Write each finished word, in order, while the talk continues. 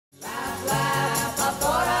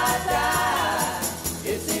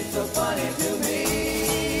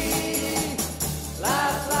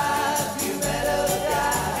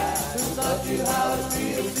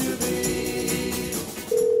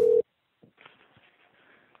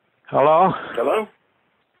Hello? Hello?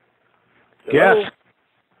 Yes.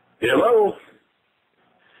 Hello?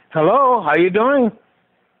 Hello, how you doing?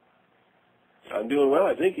 I'm doing well,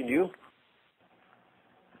 I think, and you?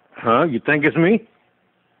 Huh? You think it's me?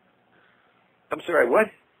 I'm sorry, what?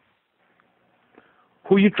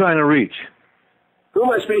 Who you trying to reach? Who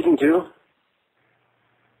am I speaking to?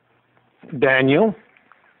 Daniel?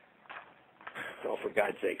 Oh, for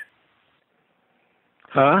God's sake.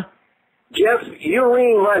 Huh? Jeff, you're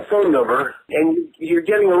ringing my phone number, and you're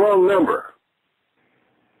getting the wrong number.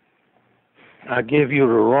 I gave you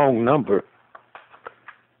the wrong number.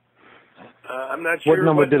 I'm not sure. What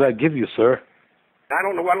number did I give you, sir? I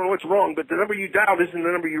don't know what's wrong, but the number you dialed isn't the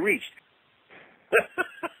number you reached.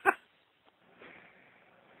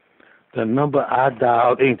 The number I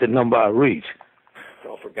dialed ain't the number I reached.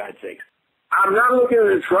 Oh, for God's sake. I'm not looking at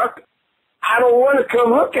a truck. I don't want to come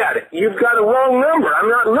look at it. You've got a wrong number. I'm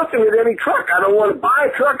not looking at any truck. I don't want to buy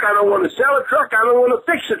a truck. I don't want to sell a truck. I don't want to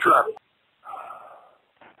fix a truck.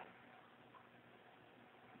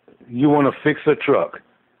 You want to fix a truck?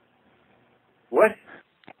 What?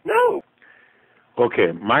 No.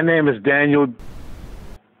 Okay, my name is Daniel.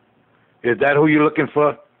 Is that who you're looking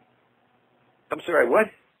for? I'm sorry, what?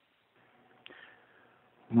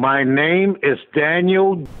 My name is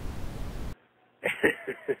Daniel.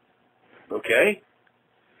 Okay.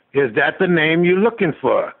 Is that the name you're looking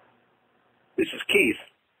for? This is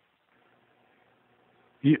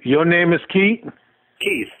Keith. Your name is Keith?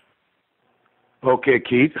 Keith. Okay,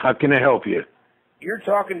 Keith. How can I help you? You're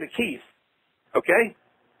talking to Keith. Okay?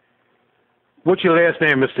 What's your last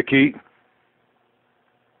name, Mr. Keith?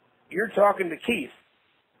 You're talking to Keith.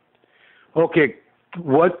 Okay,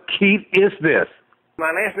 what Keith is this? My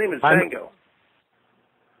last name is Tango.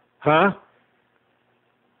 Huh?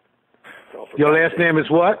 Oh, Your last name is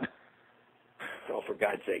what? Oh, for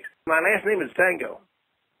God's sake. My last name is Tango.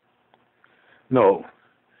 No.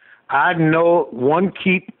 I know one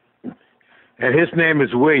Keith, and his name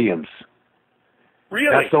is Williams.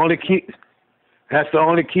 Really? That's the only Keith. That's the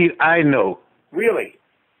only Keith I know. Really?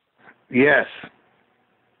 Yes.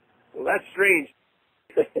 Well, that's strange.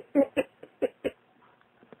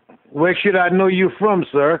 Where should I know you from,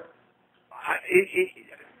 sir?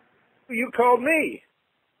 You called me.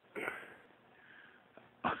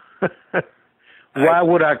 Why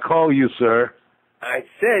would I call you, sir? I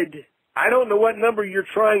said, I don't know what number you're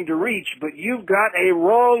trying to reach, but you've got a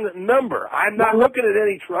wrong number. I'm not looking at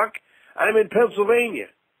any truck. I'm in Pennsylvania.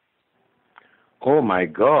 Oh, my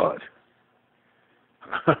God.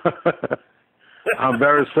 I'm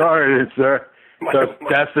very sorry, sir, because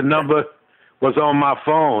that's the number was on my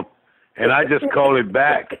phone, and I just called it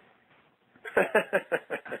back.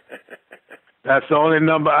 That's the only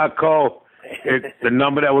number I called. It's the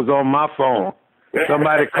number that was on my phone.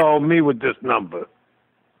 Somebody called me with this number.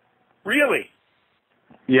 Really?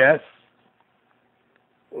 Yes.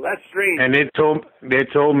 Well, that's strange. And they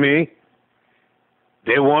told me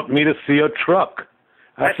they want me to see a truck.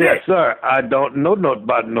 I said, sir, I don't know nothing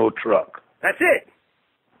about no truck. That's it.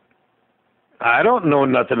 I don't know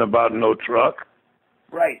nothing about no truck.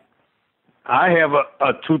 Right. I have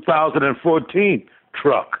a 2014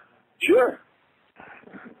 truck. Sure.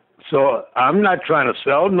 So I'm not trying to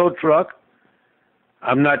sell no truck.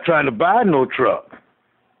 I'm not trying to buy no truck.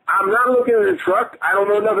 I'm not looking at a truck. I don't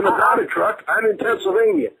know nothing about a truck. I'm in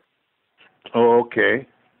Pennsylvania. Oh, okay.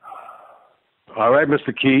 All right,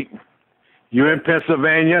 Mr. Keith. You're in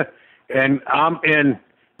Pennsylvania, and I'm in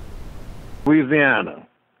Louisiana.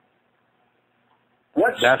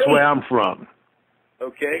 What That's state? where I'm from.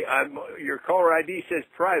 Okay. Your caller ID says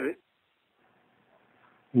private.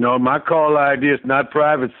 No, my call ID is not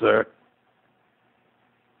private, sir.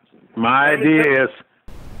 My ID is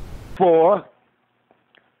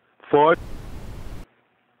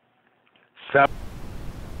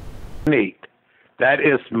 44778. That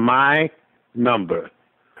is my number.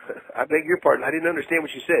 I beg your pardon. I didn't understand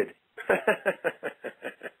what you said.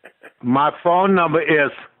 My phone number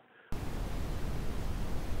is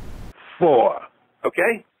 4.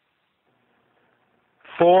 Okay.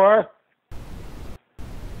 4.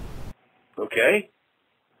 Okay.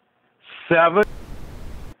 7.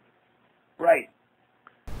 Right.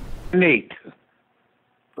 8.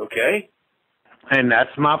 Okay. And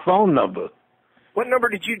that's my phone number. What number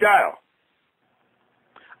did you dial?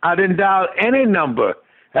 I didn't dial any number.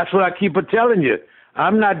 That's what I keep telling you.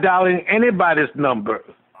 I'm not dialing anybody's number.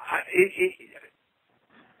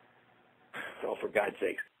 Oh, for God's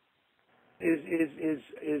sake.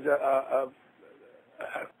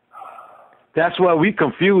 That's why we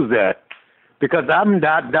confuse that. Because I'm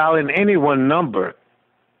not dialing any one number.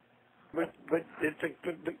 But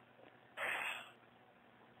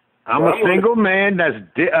I'm a single man.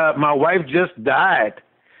 My wife just died.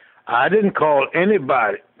 I didn't call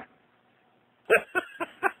anybody.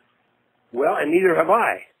 Well, and neither have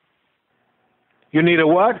I. You need a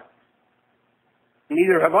what?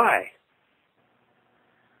 Neither have I.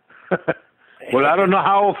 Well, I don't know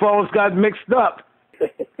how our phones got mixed up.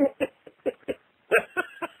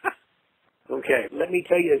 Okay, let me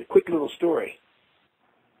tell you a quick little story.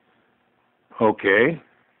 Okay.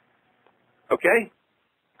 Okay?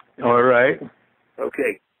 All right.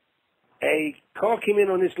 Okay. A call came in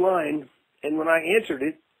on this line, and when I answered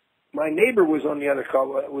it, my neighbor was on the other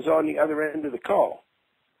call. Was on the other end of the call.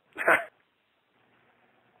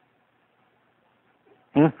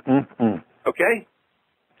 Okay?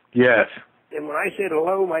 Yes. And when I said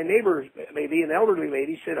hello, my neighbor, maybe an elderly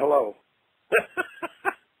lady, said hello.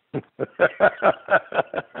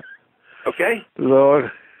 Okay?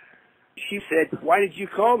 Lord. She said, why did you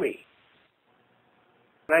call me?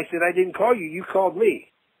 And I said, I didn't call you. You called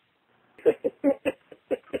me.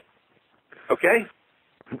 Okay?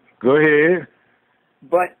 Go ahead.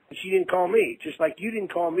 But she didn't call me, just like you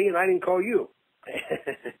didn't call me and I didn't call you.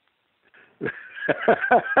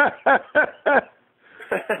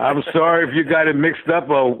 I'm sorry if you got it mixed up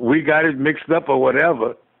or we got it mixed up or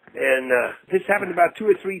whatever. And this happened about 2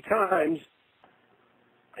 or 3 times.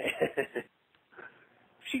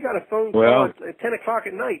 She got a phone call at 10 o'clock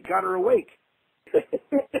at night, got her awake.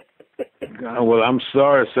 Well, I'm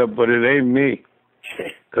sorry, sir, but it ain't me.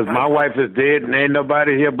 Because my wife is dead and ain't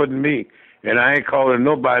nobody here but me. And I ain't calling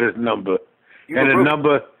nobody's number. And the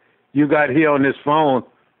number you got here on this phone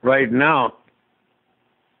right now,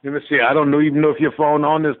 let me see, I don't even know if your phone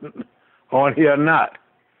on here or not.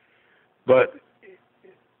 But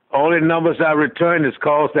only numbers I return is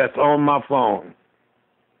calls that's on my phone.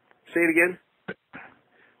 Say it again.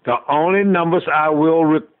 The only numbers I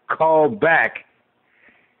will call back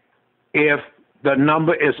if the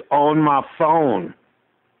number is on my phone.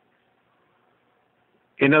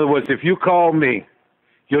 In other words, if you call me,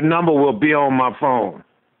 your number will be on my phone.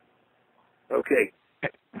 Okay.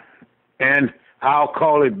 And I'll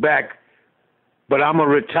call it back. But I'm a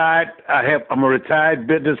retired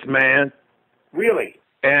businessman. Really?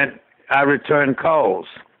 And I return calls.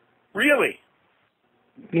 Really?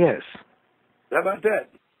 Yes. How about that?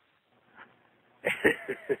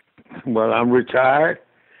 Well, I'm retired.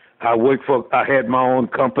 I had my own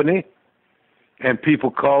company, and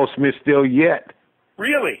people calls me still yet.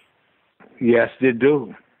 Really? Yes, they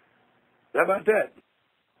do. How about that?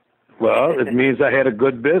 Well, it means I had a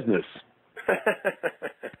good business.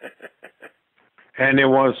 And they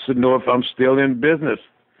want to know if I'm still in business.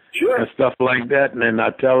 Sure. And stuff like that. And then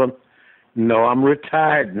I tell them, no, I'm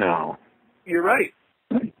retired now. You're right.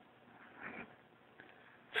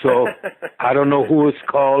 So I don't know who is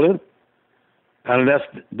calling unless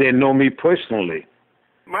they know me personally.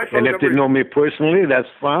 And if they know me personally, that's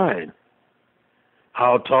fine.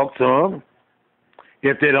 I'll talk to them.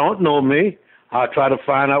 If they don't know me, I'll try to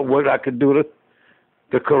find out what I could do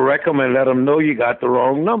to correct them and let them know you got the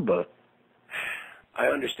wrong number. I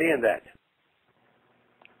understand that.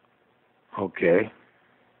 Okay.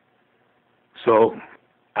 So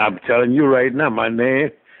I'm telling you right now, my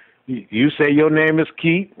name, you say your name is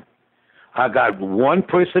Keith. I got one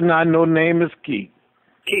person I know name is Keith.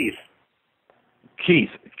 Keith. Keith.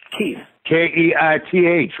 Keith.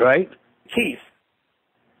 Keith, right? Keith.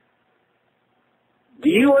 Do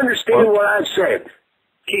you understand what I said?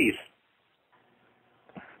 Keith.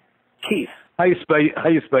 Keith. How you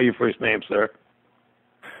spell your first name, sir?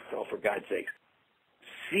 Oh, for God's sake.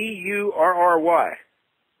 Curry.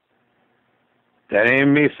 That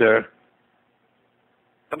ain't me, sir.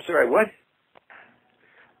 I'm sorry, what?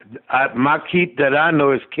 My Keith that I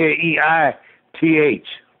know is Keith.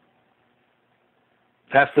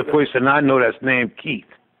 That's the person I know that's named Keith.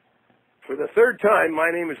 For the third time, my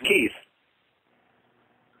name is Keith.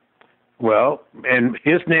 Well, and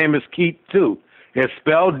his name is Keith, too. It's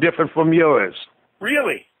spelled different from yours.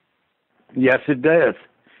 Really? Yes, it does.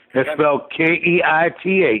 It's spelled Keith.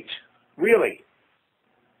 Really?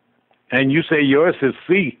 And you say yours is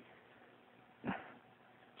C.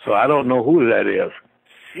 So I don't know who that is.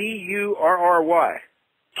 Curry.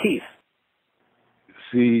 Keith.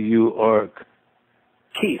 C-U-R.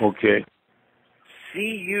 Keith. Okay.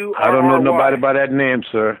 Curry. I don't know nobody by that name,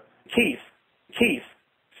 sir. Keith. Keith.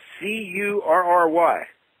 Curry.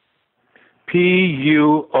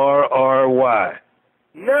 P-U-R-R-Y.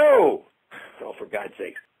 No. Oh, for God's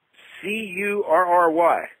sake.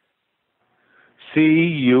 Curry.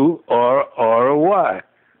 C-U-R-R-Y.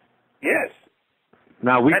 Yes.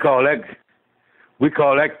 Now we call that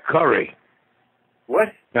curry.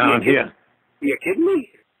 What? Down here. You kidding me?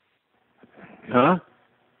 Huh?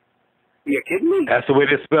 You kidding me? That's the way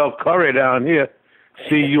they spell curry down here.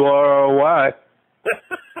 C-U-R-R-Y.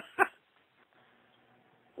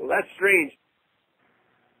 Well, that's strange.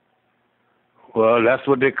 Well, that's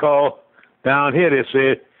what they call down here. They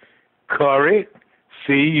say curry,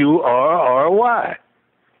 C-U-R-R-Y.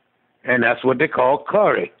 And that's what they call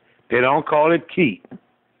curry. They don't call it Keat.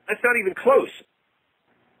 That's not even close.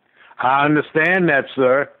 I understand that,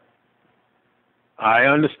 sir. I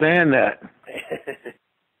understand that.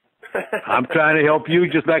 I'm trying to help you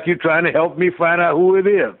just like you're trying to help me find out who it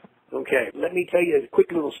is. Okay, let me tell you a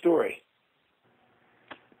quick little story.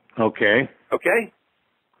 Okay. Okay?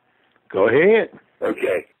 Go ahead.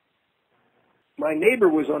 Okay. My neighbor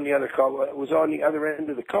was on the other call. Was on the other end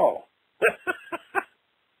of the call.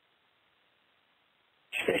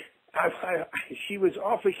 She was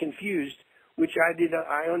awfully confused, which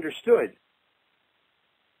I understood.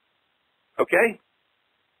 Okay?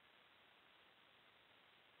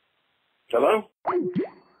 Hello?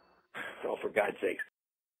 Oh, for God's sake.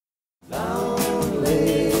 Lonely,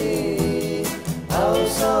 oh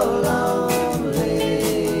so lonely.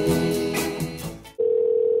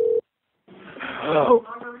 Hello.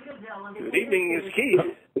 Good evening, it's Keith.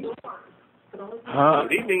 Huh?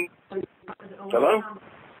 Good evening. Hello?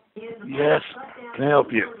 Yes. Can I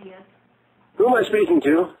help you? Who am I speaking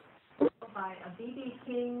to?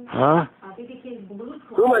 Huh?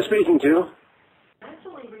 Who am I speaking to?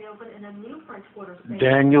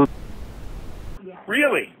 Daniel.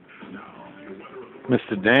 Really?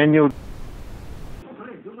 Mr. Daniel.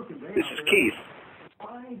 This is Keith.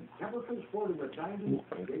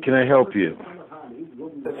 Can I help you?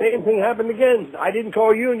 The same thing happened again. I didn't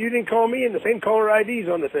call you and you didn't call me and the same caller ID's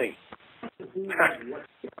on the thing.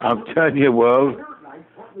 I'm telling you, well,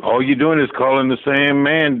 all you're doing is calling the same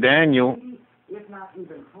man, Daniel.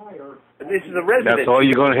 And this is a residence. That's all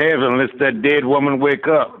you're going to have unless that dead woman wake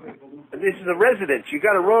up. And this is a residence. You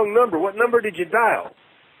got a wrong number. What number did you dial?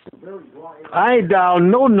 I ain't dialed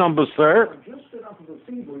no number, sir.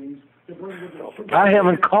 I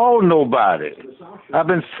haven't called nobody. I've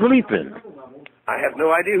been sleeping. I have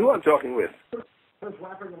no idea who I'm talking with.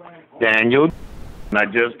 Daniel, I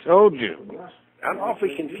just told you. I'm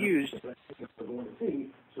awfully confused.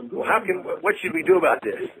 Well, what should we do about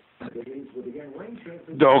this?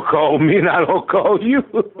 Don't call me and I don't call you.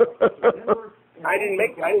 I didn't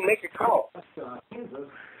make a call.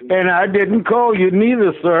 And I didn't call you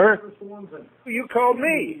neither, sir. You called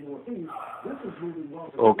me.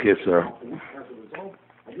 Okay, sir.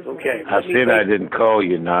 Okay. I said I didn't call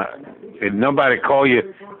you. Not. If nobody call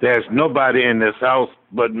you, there's nobody in this house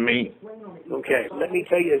but me. Okay. Let me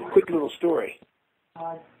tell you a quick little story.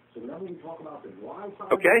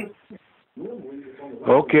 Okay?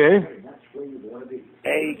 Okay.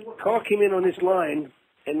 A call came in on this line,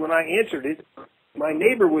 and when I answered it, my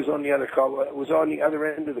neighbor was on the other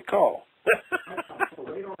end of the call.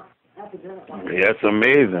 That's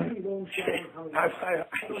amazing.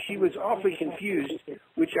 She was awfully confused,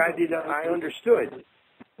 which I understood.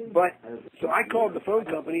 But so I called the phone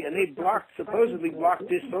company, and they supposedly blocked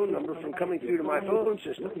this phone number from coming through to my phone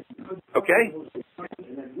system. Okay?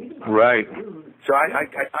 Right. So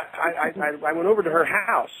I went over to her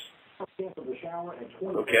house.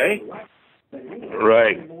 Okay?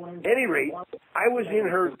 Right. At any rate, I was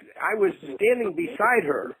standing beside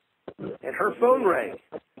her, and her phone rang,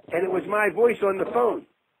 and it was my voice on the phone.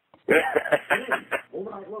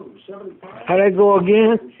 How'd that go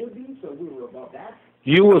again?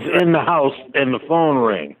 You was in the house and the phone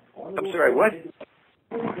rang. I'm sorry, what?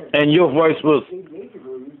 And your voice was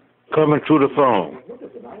coming through the phone.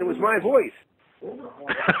 It was my voice.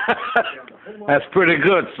 That's pretty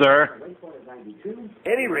good, sir.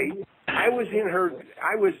 At any rate, I was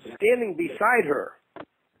standing beside her,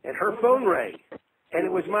 and her phone rang, and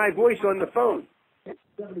it was my voice on the phone. It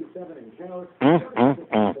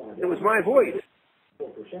was my voice.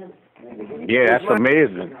 Yeah, that's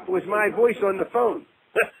amazing. It was my voice on the phone.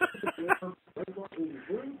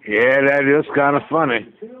 Yeah, that is kind of funny.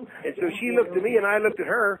 And so she looked at me, and I looked at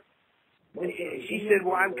her. And she said,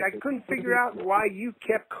 well, I couldn't figure out why you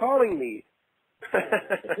kept calling me.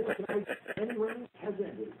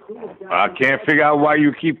 I can't figure out why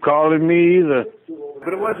you keep calling me either.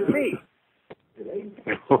 But it wasn't me.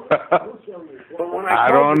 But when I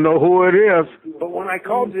don't know who it is. But when I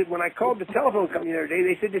called the telephone company the other day,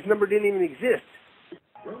 they said this number didn't even exist.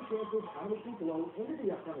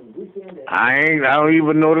 I don't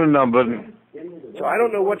even know the number. So I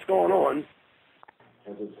don't know what's going on.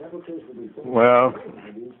 Well,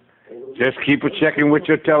 just keep checking with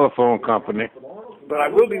your telephone company. But I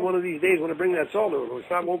will be one of these days when I bring that salt over. It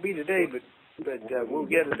won't be today, but we'll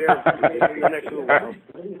get it there in the next little while.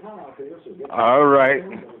 All right.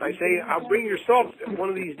 I say I'll bring your salt one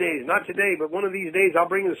of these days. Not today, but one of these days I'll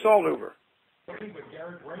bring the salt over.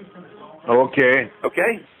 Okay.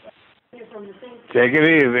 Okay? Take it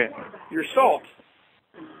easy. Your salt.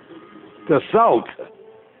 The salt.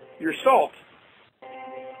 Your salt.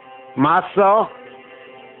 My salt?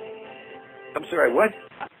 I'm sorry, what?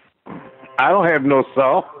 I don't have no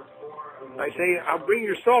salt. I say I'll bring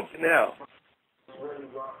your salt now.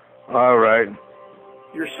 All right.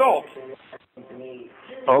 Your salt.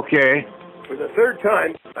 Okay. For the third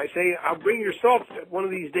time, I say I'll bring your salt one of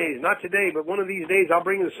these days. Not today, but one of these days I'll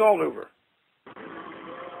bring the salt over.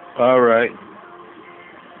 All right.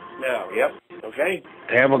 Now, yep. Okay?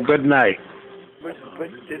 Have a good night.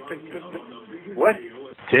 What?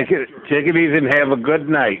 Take it easy and have a good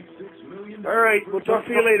night. All right. We'll talk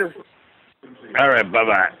to you later. All right.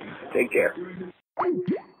 Bye-bye. Take care.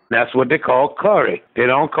 That's what they call curry. They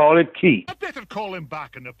don't call it key. I better call him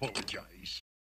back and apologize.